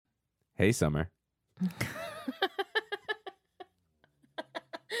Hey, Summer.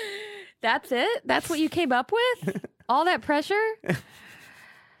 That's it? That's what you came up with? All that pressure?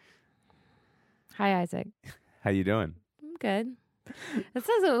 Hi, Isaac. How you doing? I'm good. This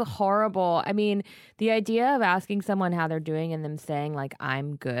is a horrible. I mean, the idea of asking someone how they're doing and them saying, like,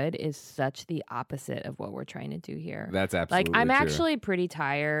 I'm good is such the opposite of what we're trying to do here. That's absolutely like, I'm true. actually pretty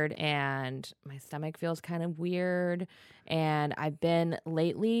tired and my stomach feels kind of weird. And I've been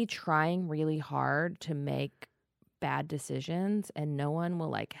lately trying really hard to make bad decisions and no one will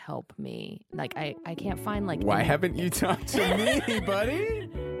like help me. Like, I can't find like. Why haven't you talked to me, buddy?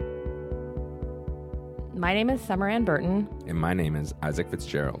 My name is Summer Ann Burton. And my name is Isaac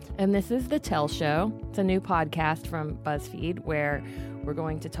Fitzgerald. And this is The Tell Show. It's a new podcast from BuzzFeed where we're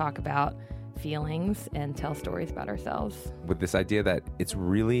going to talk about feelings and tell stories about ourselves. With this idea that it's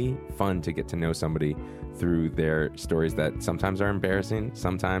really fun to get to know somebody through their stories that sometimes are embarrassing,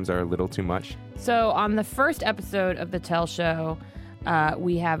 sometimes are a little too much. So on the first episode of The Tell Show,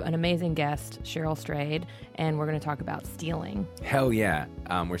 we have an amazing guest, Cheryl Strayed, and we're going to talk about stealing. Hell yeah.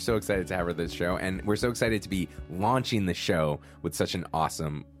 We're so excited to have her this show, and we're so excited to be launching the show with such an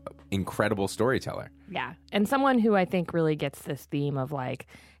awesome, incredible storyteller. Yeah, and someone who I think really gets this theme of like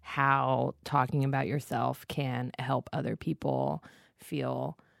how talking about yourself can help other people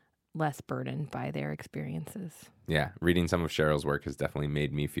feel less burdened by their experiences. Yeah, reading some of Cheryl's work has definitely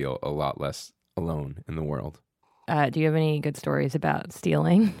made me feel a lot less alone in the world. Do you have any good stories about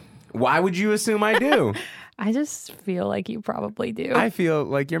stealing? Why would you assume I do? I just feel like you probably do. I feel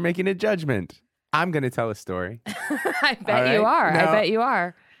like you're making a judgment. I'm going to tell a story. I bet you are. Now, I bet you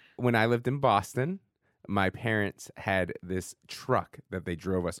are. When I lived in Boston, my parents had this truck that they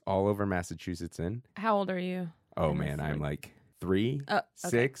drove us all over Massachusetts in. How old are you? Oh, man, I'm like 3,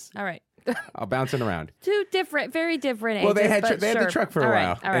 6. All right. I'm bouncing around. Two different, very different ages. Well, they had but they had the sure. truck for a All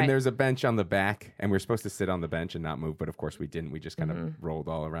while, right. and there's a bench on the back, and we're supposed to sit on the bench and not move, but of course we didn't. We just kind of rolled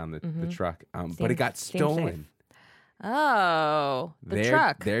all around the truck, but it got stolen. Oh, the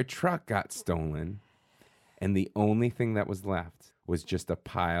truck. Their truck got stolen, and the only thing that was left was just a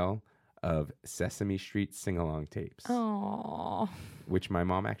pile of Sesame Street sing-along tapes. Oh, which my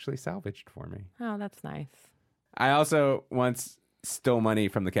mom actually salvaged for me. Oh, that's nice. I also once stole money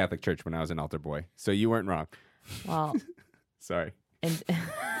from the Catholic Church when I was an altar boy, so you weren't wrong. Well, sorry. And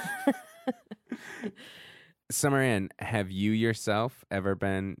Summer Ann, have you yourself ever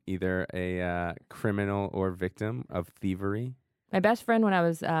been either a criminal or victim of thievery? My best friend when I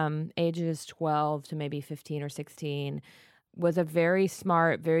was ages 12 to maybe 15 or 16 was a very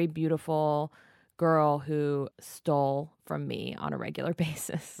smart, very beautiful girl who stole from me on a regular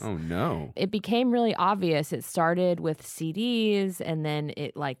basis. Oh, no. It became really obvious. It started with CDs and then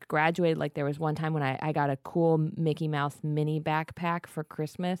it like graduated. Like there was one time when I got a cool Mickey Mouse mini backpack for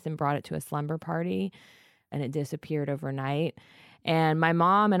Christmas and brought it to a slumber party and it disappeared overnight. And my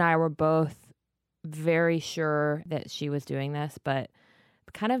mom and I were both very sure that she was doing this, but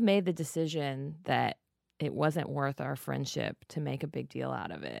kind of made the decision that it wasn't worth our friendship to make a big deal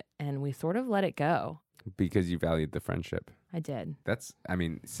out of it. And we sort of let it go. Because you valued the friendship. I did. That's, I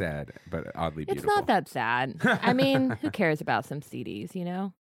mean, sad, but oddly beautiful. It's not that sad. I mean, who cares about some CDs, you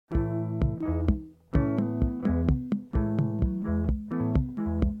know?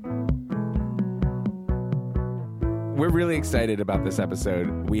 We're really excited about this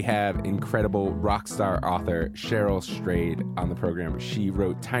episode. We have incredible rock star author Cheryl Strayed on the program. She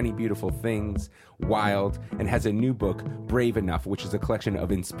wrote Tiny Beautiful Things, Wild, and has a new book, Brave Enough, which is a collection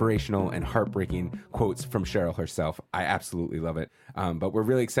of inspirational and heartbreaking quotes from Cheryl herself. I absolutely love it. But we're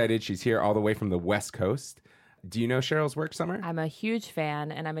really excited. She's here all the way from the West Coast. Do you know Cheryl's work, Summer? I'm a huge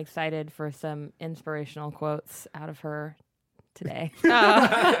fan, and I'm excited for some inspirational quotes out of her today.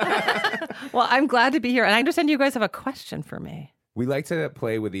 Well, I'm glad to be here. And I understand you guys have a question for me. We like to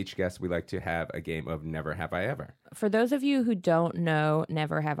play with each guest. We like to have a game of Never Have I Ever. For those of you who don't know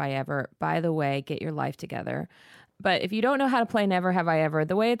Never Have I Ever, by the way, get your life together. But if you don't know how to play Never Have I Ever,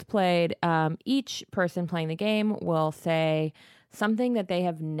 the way it's played, each person playing the game will say something that they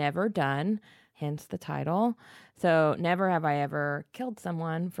have never done, hence the title. So never have I ever killed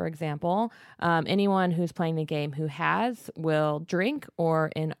someone, for example. Anyone who's playing the game who has will drink,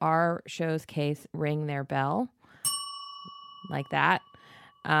 or in our show's case, ring their bell like that.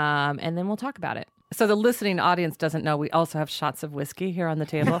 And then we'll talk about it. So the listening audience doesn't know we also have shots of whiskey here on the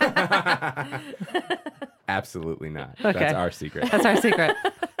table. Absolutely not. Okay. That's our secret. That's our secret.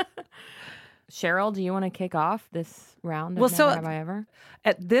 Cheryl, do you want to kick off this round of Never Have I Ever?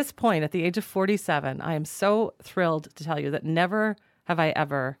 At this point, at the age of 47, I am so thrilled to tell you that never have I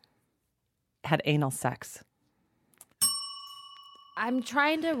ever had anal sex. I'm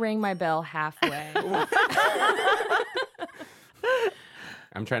trying to ring my bell halfway.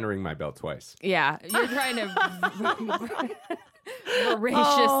 I'm trying to ring my bell twice. Yeah, you're trying to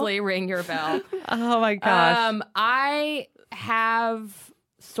voraciously ring your bell. Oh my gosh. I have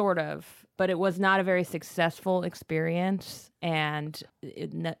sort of, but it was not a very successful experience, and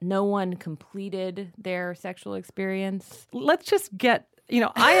no one completed their sexual experience. Let's just get,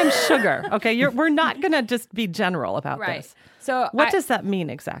 I am sugar. Okay, we're not going to just be general about this. So what does that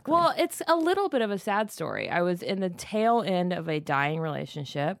mean exactly? Well, it's a little bit of a sad story. I was in the tail end of a dying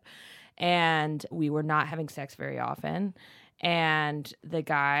relationship, and we were not having sex very often. And the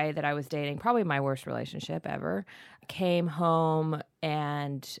guy that I was dating, probably my worst relationship ever, came home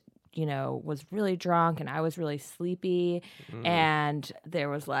and, was really drunk, and I was really sleepy. And there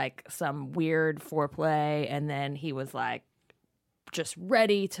was like some weird foreplay. And then he was like just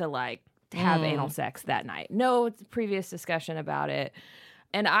ready to like have anal sex that night. No previous discussion about it.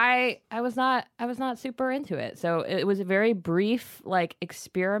 And I was not super into it. So it was a very brief like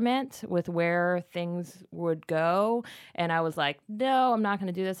experiment with where things would go. And I was like, no, I'm not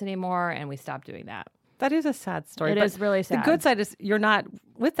going to do this anymore. And we stopped doing that. That is a sad story. It is really sad. The good side is you're not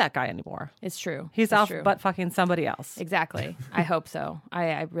with that guy anymore. It's true. He's off butt fucking somebody else. Exactly. I hope so.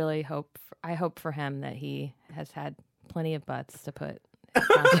 I really hope. I hope for him that he has had plenty of butts to put.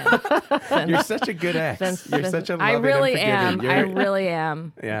 You're such a good ex. You're such a loving I really and forgiving. am. I really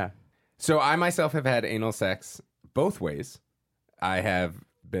am. Yeah. So I myself have had anal sex both ways. I have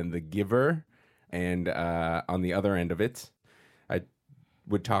been the giver, and on the other end of it, I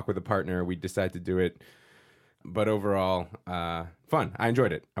would talk with a partner. We'd decide to do it. But overall, fun. I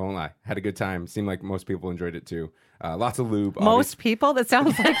enjoyed it. I won't lie. Had a good time. Seemed like most people enjoyed it too. Lots of lube. Most people? That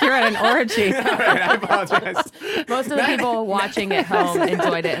sounds like you're at an orgy. All right, I apologize. Most of the people watching at home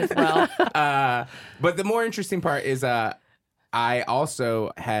enjoyed it as well. But the more interesting part is I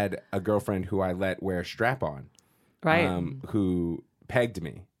also had a girlfriend who I let wear a strap on. Right. Who pegged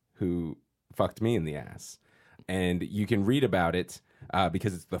me, who fucked me in the ass. And you can read about it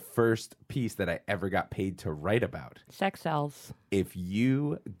because it's the first piece that I ever got paid to write about. Sex sells. If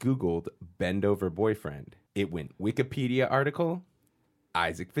you Googled bend over boyfriend, it went Wikipedia article,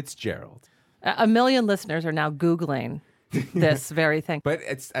 Isaac Fitzgerald. A million listeners are now Googling this very thing. But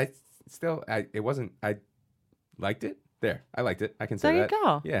I liked it. There, I liked it. I can say there that. There you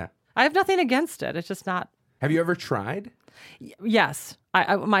go. Yeah. I have nothing against it. It's just not. Have you ever tried? Yes.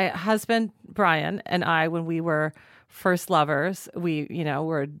 My husband, Brian, and I, when we were first lovers, we,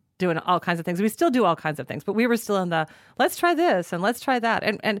 were doing all kinds of things. We still do all kinds of things, but we were still in the, let's try this and let's try that.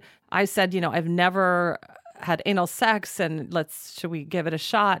 And I said, I've never had anal sex and should we give it a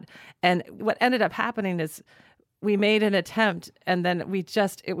shot? And what ended up happening is we made an attempt and then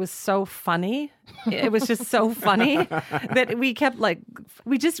it was so funny. It was just so funny that we kept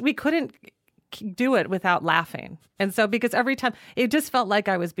we couldn't do it without laughing. And so because every time it just felt like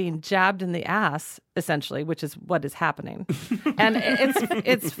I was being jabbed in the ass, essentially, which is what is happening. And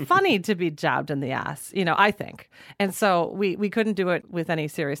it's funny to be jabbed in the ass, I think. And so we couldn't do it with any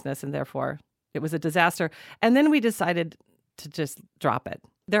seriousness, and therefore it was a disaster. And then we decided to just drop it.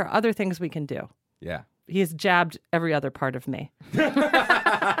 There are other things we can do. Yeah. He has jabbed every other part of me.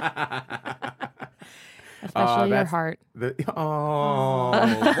 Especially your heart. Wow.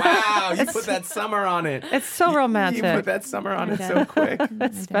 You put that summer on it. It's so romantic. You put that summer on it so quick.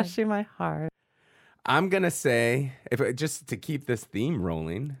 Especially my heart. I'm going to say, just to keep this theme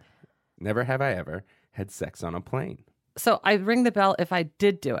rolling, never have I ever had sex on a plane. So I ring the bell if I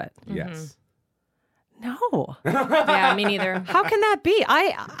did do it. Yes. No. Yeah, me neither. How can that be?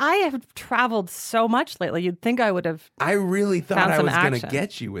 I have traveled so much lately. You'd think I would have. I really thought I was going to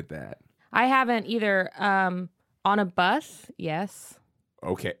get you with that. I haven't either. On a bus, yes.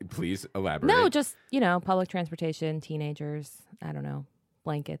 Okay, please elaborate. No, just, public transportation, teenagers, I don't know,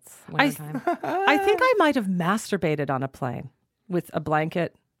 blankets, wintertime. I think I might have masturbated on a plane with a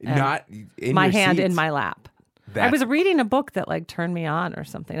blanket. Not in my your hand seat. in my lap. I was reading a book that turned me on or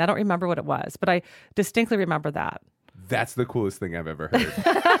something. I don't remember what it was, but I distinctly remember that. That's the coolest thing I've ever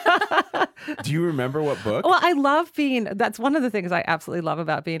heard. Do you remember what book? Well, I love that's one of the things I absolutely love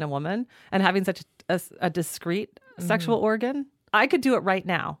about being a woman and having such a discreet sexual organ. I could do it right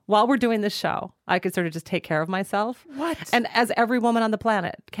now while we're doing this show. I could sort of just take care of myself. What? And as every woman on the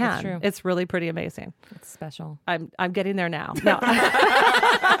planet can. That's true. It's really pretty amazing. It's special. I'm getting there now. No.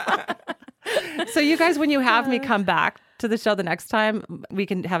 So you guys, when you have me come back to the show the next time, we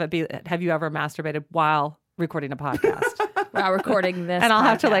can have it be, have you ever masturbated while recording a podcast? While recording this and I'll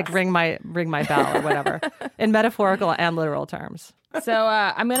podcast. have to ring my bell or whatever in metaphorical and literal terms. So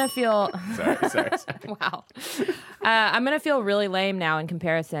I'm going to feel... Sorry. Wow. I'm going to feel really lame now in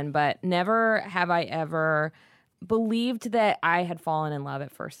comparison, but never have I ever believed that I had fallen in love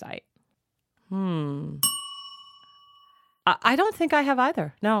at first sight. I don't think I have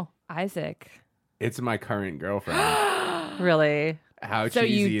either. No. Isaac. It's my current girlfriend. Really? How So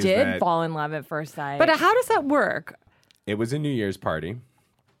cheesy you is did that? fall in love at first sight. But how does that work? It was a New Year's party,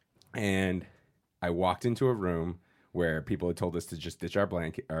 and I walked into a room where people had told us to just ditch our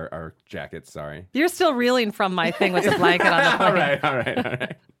blanket, our jackets. Sorry. You're still reeling from my thing with the blanket on the plane.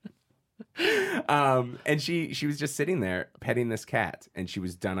 All right. And she was just sitting there petting this cat, and she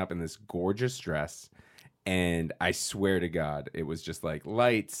was done up in this gorgeous dress. And I swear to God, it was just like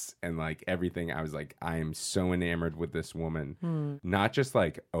lights and like everything. I was like, I am so enamored with this woman. Not just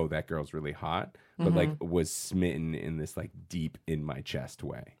like, oh, that girl's really hot, but like was smitten in this like deep in my chest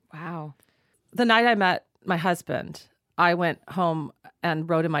way. Wow. The night I met my husband, I went home and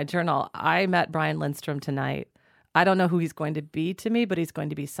wrote in my journal, I met Brian Lindstrom tonight. I don't know who he's going to be to me, but he's going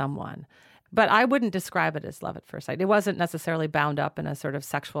to be someone. But I wouldn't describe it as love at first sight. It wasn't necessarily bound up in a sort of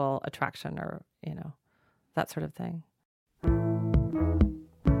sexual attraction or, that sort of thing.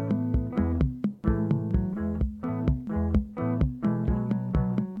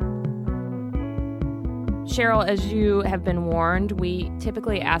 Cheryl, as you have been warned, we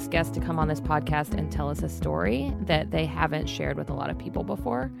typically ask guests to come on this podcast and tell us a story that they haven't shared with a lot of people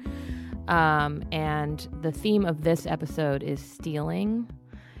before. And the theme of this episode is stealing.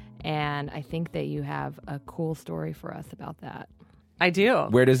 And I think that you have a cool story for us about that. I do.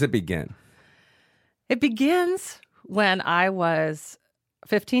 Where does it begin? It begins when I was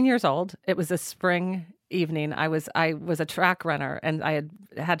 15 years old. It was a spring evening. I was a track runner, and I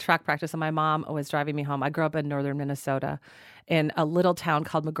had track practice, and my mom was driving me home. I grew up in northern Minnesota in a little town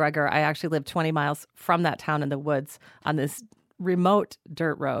called McGregor. I actually lived 20 miles from that town in the woods on this remote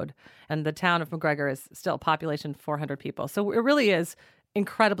dirt road. And the town of McGregor is still population 400 people. So it really is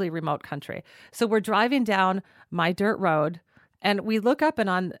incredibly remote country. So we're driving down my dirt road, and we look up, and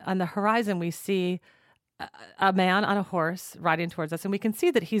on the horizon we see a man on a horse riding towards us, and we can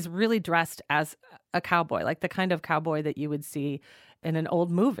see that he's really dressed as a cowboy, like the kind of cowboy that you would see in an old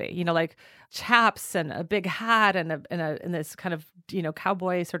movie, like chaps and a big hat and this kind of,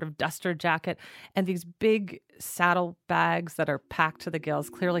 cowboy sort of duster jacket and these big saddle bags that are packed to the gills.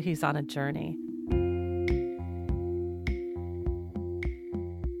 Clearly he's on a journey.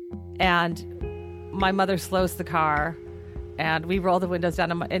 And my mother slows the car, and we roll the windows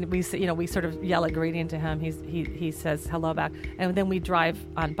down, and we sort of yell a greeting to him. He says hello back, and then we drive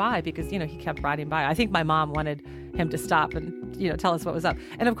on by because he kept riding by. I think my mom wanted him to stop and tell us what was up,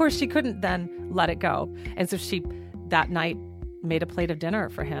 and of course she couldn't then let it go, and so she that night made a plate of dinner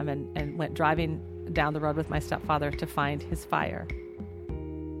for him and went driving down the road with my stepfather to find his fire.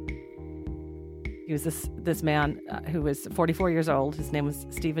 He was this man who was 44 years old. His name was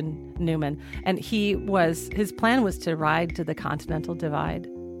Stephen Newman. And his plan was to ride to the Continental Divide.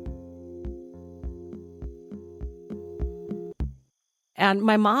 And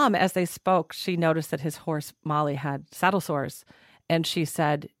my mom, as they spoke, she noticed that his horse, Molly, had saddle sores. And she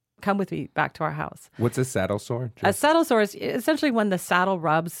said, come with me back to our house. What's a saddle sore? A saddle sore is essentially when the saddle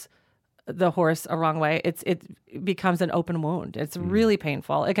rubs the horse a wrong way, it becomes an open wound. It's really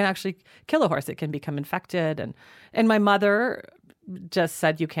painful. It can actually kill a horse. It can become infected. And my mother just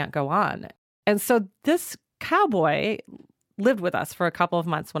said, you can't go on. And so this cowboy lived with us for a couple of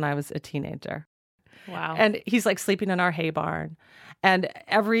months when I was a teenager. Wow. And he's like sleeping in our hay barn. And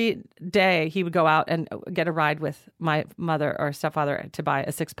every day he would go out and get a ride with my mother or stepfather to buy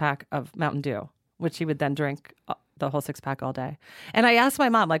a 6-pack of Mountain Dew, which he would then drink the whole 6-pack all day. And I asked my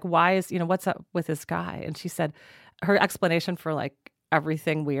mom, like, why is, what's up with this guy? And she said her explanation for like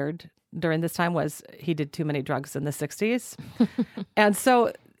everything weird during this time was he did too many drugs in the 60s. And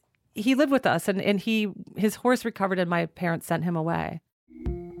so he lived with us, and his horse recovered, and my parents sent him away.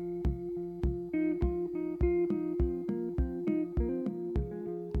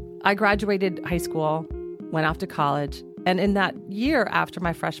 I graduated high school, went off to college, and in that year after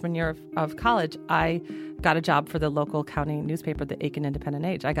my freshman year of college, I got a job for the local county newspaper, the Aiken Independent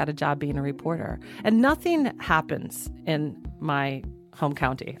Age. I got a job being a reporter. And nothing happens in my home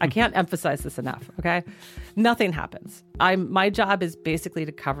county. I can't emphasize this enough, okay? Nothing happens. My job is basically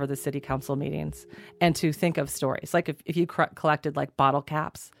to cover the city council meetings and to think of stories. Like if you collected like bottle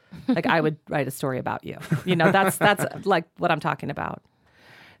caps, like I would write a story about you. That's like what I'm talking about.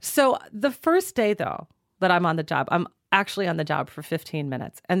 So the first day, though, that I'm on the job, I'm actually on the job for 15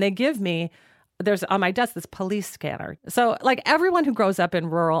 minutes. And they give me there's on my desk this police scanner. So like everyone who grows up in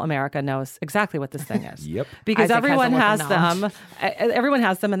rural America knows exactly what this thing is. Yep. Because Isaac everyone has has a weapon them. Everyone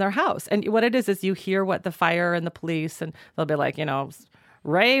has them in their house. And what it is you hear what the fire and the police, and they'll be like,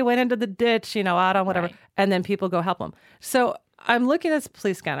 Ray went into the ditch, out on whatever. Right. And then people go help him. So I'm looking at this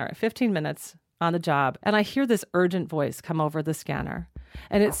police scanner at 15 minutes on the job, and I hear this urgent voice come over the scanner.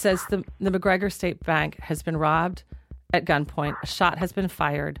 And it says the McGregor State Bank has been robbed at gunpoint. A shot has been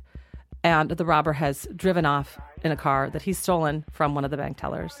fired, and the robber has driven off in a car that he's stolen from one of the bank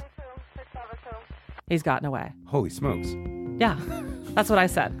tellers. He's gotten away. Holy smokes. Yeah, that's what I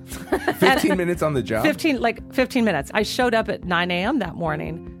said. 15 minutes on the job? 15 minutes. I showed up at 9 a.m. that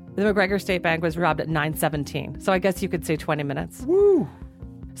morning. The McGregor State Bank was robbed at 9:17. So I guess you could say 20 minutes. Woo.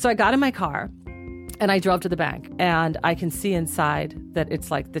 So I got in my car and I drove to the bank, and I can see inside that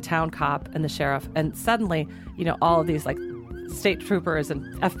it's like the town cop and the sheriff. And suddenly, all of these like state troopers and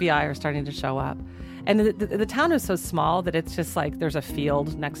FBI are starting to show up. And the town is so small that it's just like there's a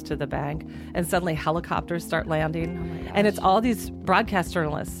field next to the bank, and suddenly helicopters start landing. And it's all these broadcast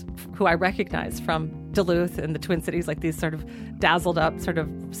journalists who I recognize from Duluth and the Twin Cities, like these sort of dazzled up sort of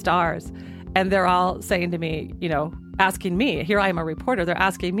stars. And they're all saying to me, asking me, here I am a reporter, they're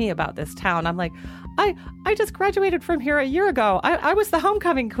asking me about this town. I'm like, I just graduated from here a year ago. I was the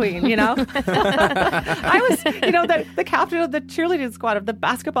homecoming queen, I was, the captain of the cheerleading squad of the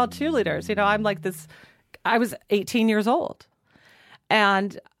basketball cheerleaders. I'm like this, I was 18 years old.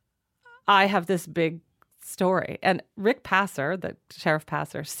 And I have this big story. And Rick Passer, the Sheriff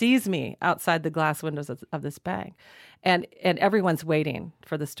Passer, sees me outside the glass windows of this bank. And everyone's waiting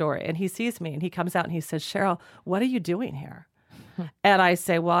for the story. And he sees me and he comes out and he says, Cheryl, what are you doing here? And I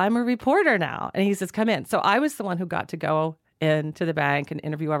say, well, I'm a reporter now. And he says, come in. So I was the one who got to go into the bank and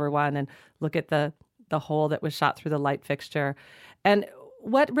interview everyone and look at the hole that was shot through the light fixture. And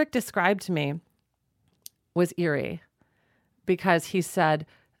what Rick described to me was eerie, because he said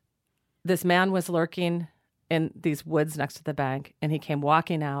this man was lurking in these woods next to the bank, and he came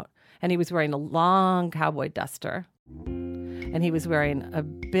walking out, and he was wearing a long cowboy duster, and he was wearing a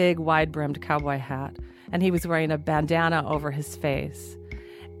big wide-brimmed cowboy hat, and he was wearing a bandana over his face,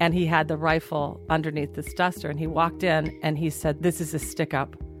 and he had the rifle underneath this duster, and he walked in and he said, this is a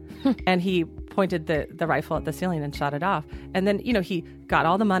stick-up. And he pointed the rifle at the ceiling and shot it off. And then, he got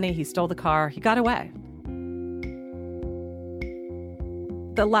all the money, he stole the car, he got away.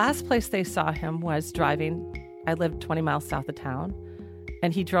 The last place they saw him was driving. I lived 20 miles south of town,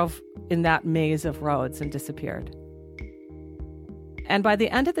 and he drove in that maze of roads and disappeared. And by the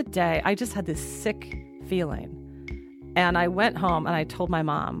end of the day, I just had this sick feeling. And I went home and I told my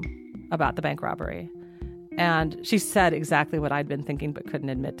mom about the bank robbery. And she said exactly what I'd been thinking but couldn't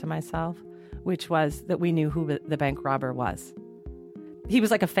admit to myself, which was that we knew who the bank robber was. He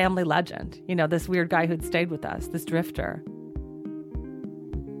was like a family legend, this weird guy who'd stayed with us, this drifter.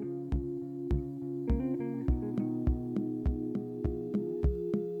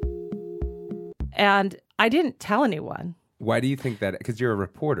 And I didn't tell anyone. Why do you think that? Because you're a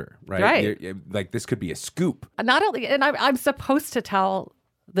reporter, right? Right. Like this could be a scoop. Not only, and I'm supposed to tell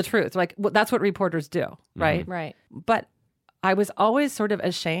the truth. Like that's what reporters do, right? Mm-hmm. Right. But I was always sort of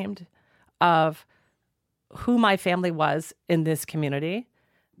ashamed of who my family was in this community.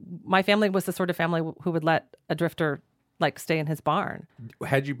 My family was the sort of family who would let a drifter like stay in his barn.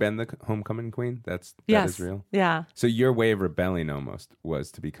 Had you been the homecoming queen? That Yes. is real? Yeah. So your way of rebelling almost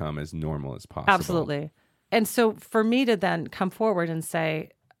was to become as normal as possible. Absolutely. And so for me to then come forward and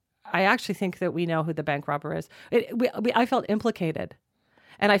say, I actually think that we know who the bank robber is, I felt implicated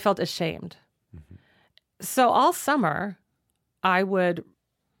and I felt ashamed. Mm-hmm. So all summer, I would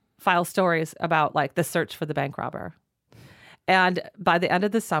file stories about like the search for the bank robber. And by the end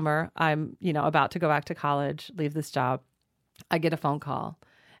of the summer, I'm, about to go back to college, leave this job. I get a phone call,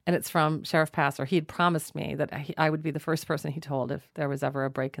 and it's from Sheriff Passer. He had promised me that I would be the first person he told if there was ever a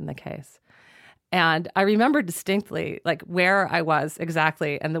break in the case. And I remember distinctly like where I was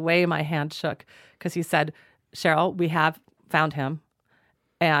exactly and the way my hand shook, because he said, Cheryl, we have found him.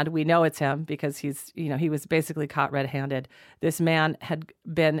 And we know it's him because he's, he was basically caught red-handed. This man had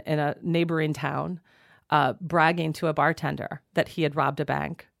been in a neighboring town bragging to a bartender that he had robbed a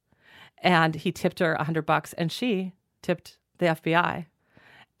bank. And he tipped her $100 and she tipped the FBI.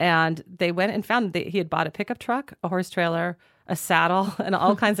 And they went and found that he had bought a pickup truck, a horse trailer, a saddle, and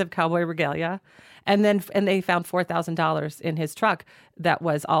all kinds of cowboy regalia. And they found $4,000 in his truck that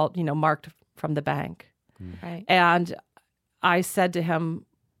was all, marked from the bank. Right. And I said to him,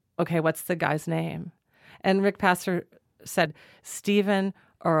 okay, what's the guy's name? And Rick Passer said, Stephen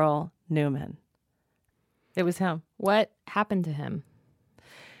Earl Newman. It was him. What happened to him?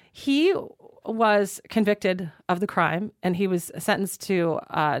 He was convicted of the crime, and he was sentenced to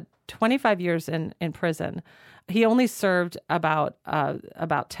 25 years in prison. He only served about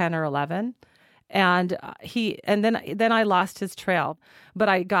 10 or 11. And then I lost his trail, but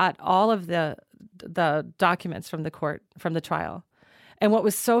I got all of the documents from the trial. And what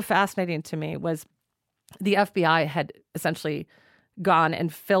was so fascinating to me was the FBI had essentially gone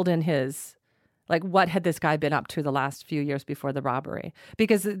and filled in his, like, what had this guy been up to the last few years before the robbery?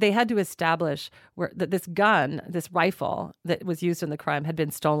 Because they had to establish that this gun, this rifle that was used in the crime, had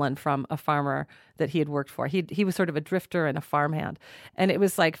been stolen from a farmer that he had worked for. He was sort of a drifter and a farmhand. And it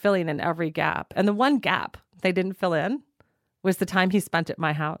was like filling in every gap. And the one gap they didn't fill in was the time he spent at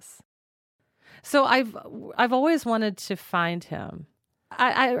my house. So I've always wanted to find him.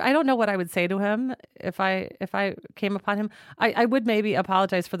 I don't know what I would say to him if I came upon him. I would maybe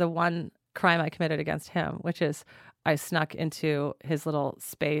apologize for the one crime I committed against him, which is I snuck into his little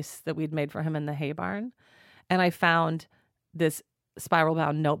space that we'd made for him in the hay barn, and I found this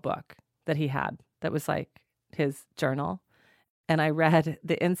spiral-bound notebook that he had that was like his journal. And I read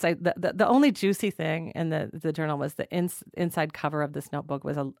the inside. The only juicy thing in the journal was the inside cover of this notebook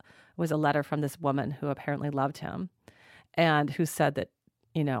was a letter from this woman who apparently loved him, and who said that,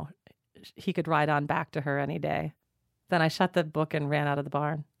 you know, he could ride on back to her any day. Then I shut the book and ran out of the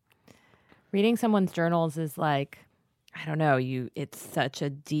barn. Reading someone's journals is like, I don't know, it's such a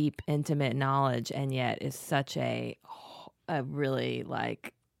deep, intimate knowledge, and yet is such a really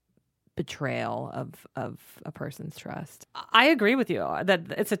like betrayal of a person's trust. I agree with you that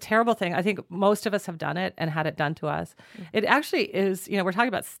it's a terrible thing. I think most of us have done it and had it done to us. Mm-hmm. It actually is, you know, we're talking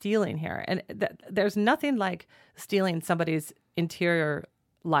about stealing here, and there's nothing like stealing somebody's interior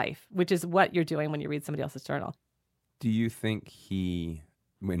life, which is what you're doing when you read somebody else's journal. Do you think he,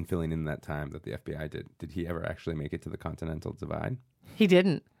 when filling in that time that the FBI did he ever actually make it to the Continental Divide? He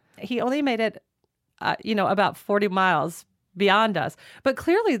didn't. He only made it, about 40 miles beyond us. But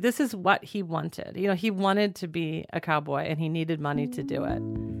clearly this is what he wanted. You know, he wanted to be a cowboy and he needed money to do it.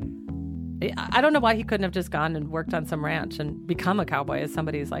 I don't know why he couldn't have just gone and worked on some ranch and become a cowboy as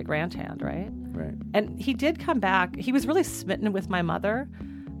somebody's like ranch hand, right? Right. And he did come back. He was really smitten with my mother.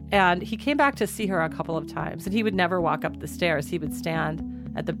 And he came back to see her a couple of times. And he would never walk up the stairs. He would stand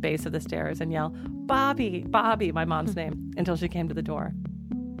at the base of the stairs and yell, "Bobby, Bobby," my mom's name, until she came to the door.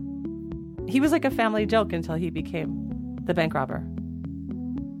 He was like a family joke until he became the bank robber.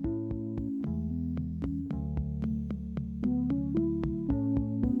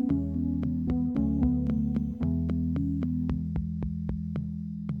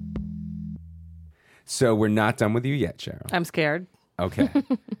 So we're not done with you yet, Cheryl. I'm scared. Okay.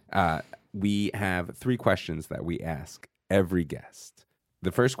 We have 3 questions that we ask every guest.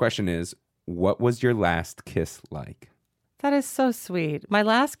 The first question is, what was your last kiss like? That is so sweet. My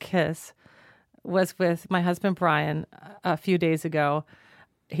last kiss was with my husband, Brian, a few days ago.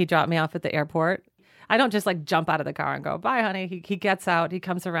 He dropped me off at the airport. I don't just like jump out of the car and go, "Bye, honey." He gets out, he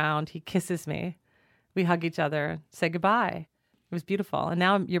comes around, he kisses me. We hug each other, say goodbye. It was beautiful. And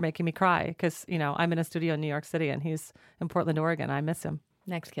now you're making me cry because, you know, I'm in a studio in New York City and he's in Portland, Oregon. I miss him.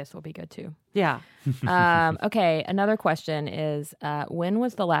 Next kiss will be good too. Yeah. Okay. Another question is, when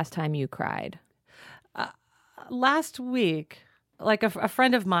was the last time you cried? Last week, like a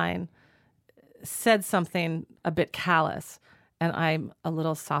friend of mine said something a bit callous, and I'm a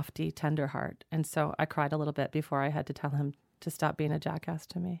little softy, tender heart. And so I cried a little bit before I had to tell him to stop being a jackass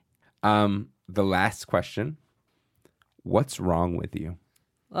to me. The last question, what's wrong with you?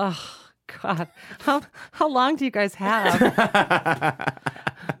 Oh, God. How long do you guys have?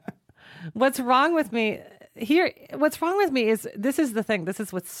 What's wrong with me is, this is the thing. This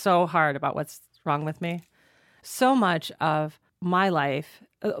is what's so hard about what's wrong with me. So much of my life,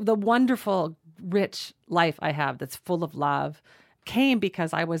 the wonderful, rich life I have that's full of love, came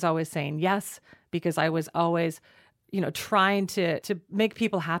because I was always saying yes, because I was always, trying to make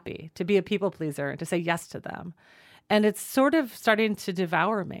people happy, to be a people pleaser, to say yes to them. And it's sort of starting to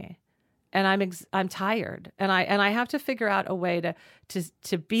devour me. And I'm tired, and I have to figure out a way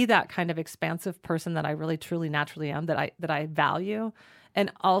to be that kind of expansive person that I really, truly, naturally am, that I value, and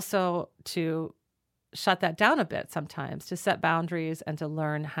also to shut that down a bit sometimes, to set boundaries and to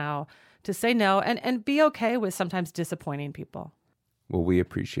learn how to say no and be okay with sometimes disappointing people. Well, we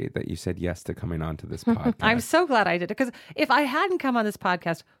appreciate that you said yes to coming on to this podcast. I'm so glad I did it, because if I hadn't come on this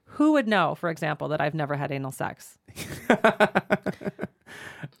podcast, who would know, for example, that I've never had anal sex?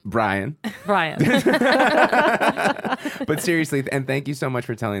 Brian. But seriously, and thank you so much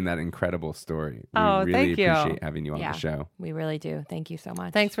for telling that incredible story. We really thank you. appreciate having you on the show. We really do. Thank you so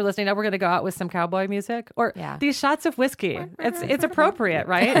much. Thanks for listening. Now we're going to go out with some cowboy music or these shots of whiskey. It's appropriate,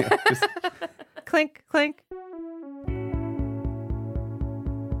 right? Just Clink, clink.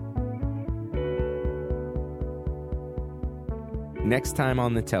 next time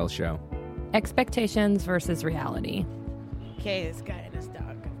on The Tell Show. Expectations versus reality. Okay, this guy and his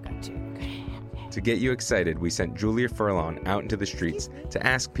dog. I've got you. Okay. To get you excited, we sent Julia Furlong out into the streets to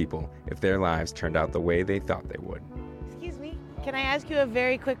ask people if their lives turned out the way they thought they would. Excuse me. Can I ask you a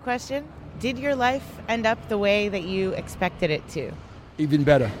very quick question? Did your life end up the way that you expected it to? Even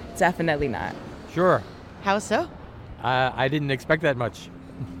better. Definitely not. Sure. How so? I didn't expect that much.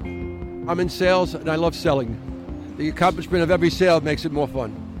 I'm in sales and I love selling. The accomplishment of every sale makes it more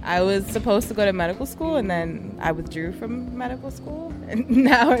fun. I was supposed to go to medical school and then I withdrew from medical school. And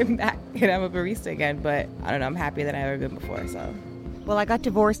now I'm back and I'm a barista again. But I don't know, I'm happy that I've ever been before, so. Well, I got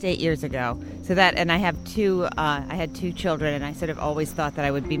divorced 8 years ago. And I have I had two children, and I sort of always thought that I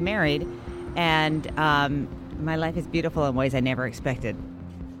would be married. And my life is beautiful in ways I never expected.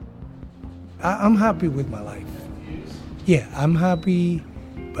 I'm happy with my life. Yeah, I'm happy,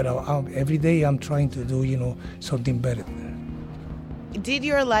 but every day I'm trying to do, something better. Did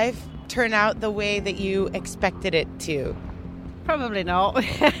your life turn out the way that you expected it to? Probably not.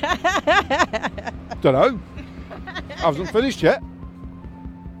 Don't know. I wasn't finished yet.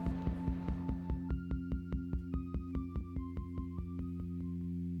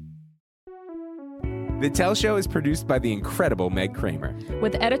 The Tell Show is produced by the incredible Meg Kramer.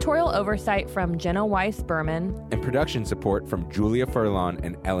 With editorial oversight from Jenna Weiss-Berman. And production support from Julia Furlong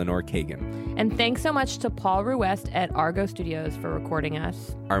and Eleanor Kagan. And thanks so much to Paul Ruest at Argo Studios for recording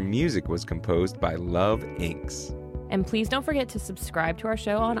us. Our music was composed by Love Inks. And please don't forget to subscribe to our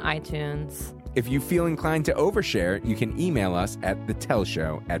show on iTunes. If you feel inclined to overshare, you can email us at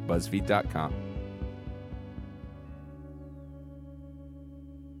thetellshow@buzzfeed.com.